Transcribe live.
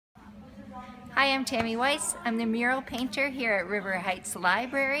Hi, I'm Tammy Weiss. I'm the mural painter here at River Heights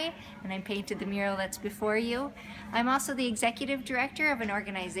Library, and I painted the mural that's before you. I'm also the executive director of an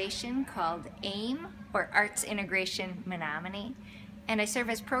organization called AIM, or Arts Integration Menominee, and I serve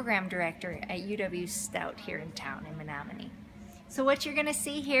as program director at UW Stout here in town in Menominee. So what you're going to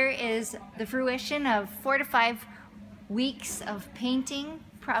see here is the fruition of 4 to 5 weeks of painting,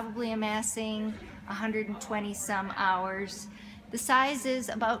 probably amassing 120 some hours. The size is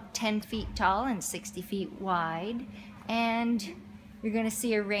about 10 feet tall and 60 feet wide, and you're going to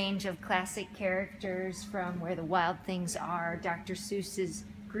see a range of classic characters from Where the Wild Things Are, Dr. Seuss's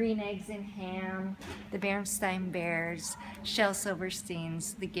Green Eggs and Ham, the Bernstein Bears, Shel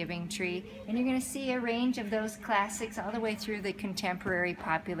Silverstein's The Giving Tree, and you're going to see a range of those classics all the way through the contemporary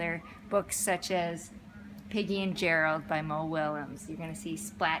popular books such as Piggy and Gerald by Mo Willems. You're going to see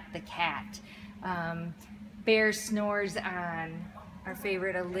Splat the Cat, Bear Snores On, our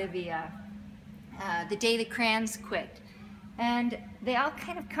favorite Olivia, The Day the Crayons Quit. And they all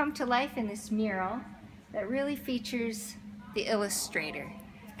kind of come to life in this mural that really features the illustrator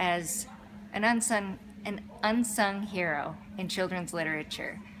as an unsung hero in children's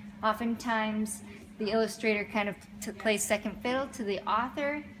literature. Oftentimes, the illustrator kind of plays second fiddle to the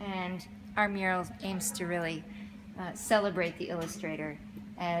author, and our mural aims to really celebrate the illustrator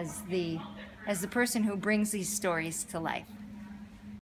as the person who brings these stories to life.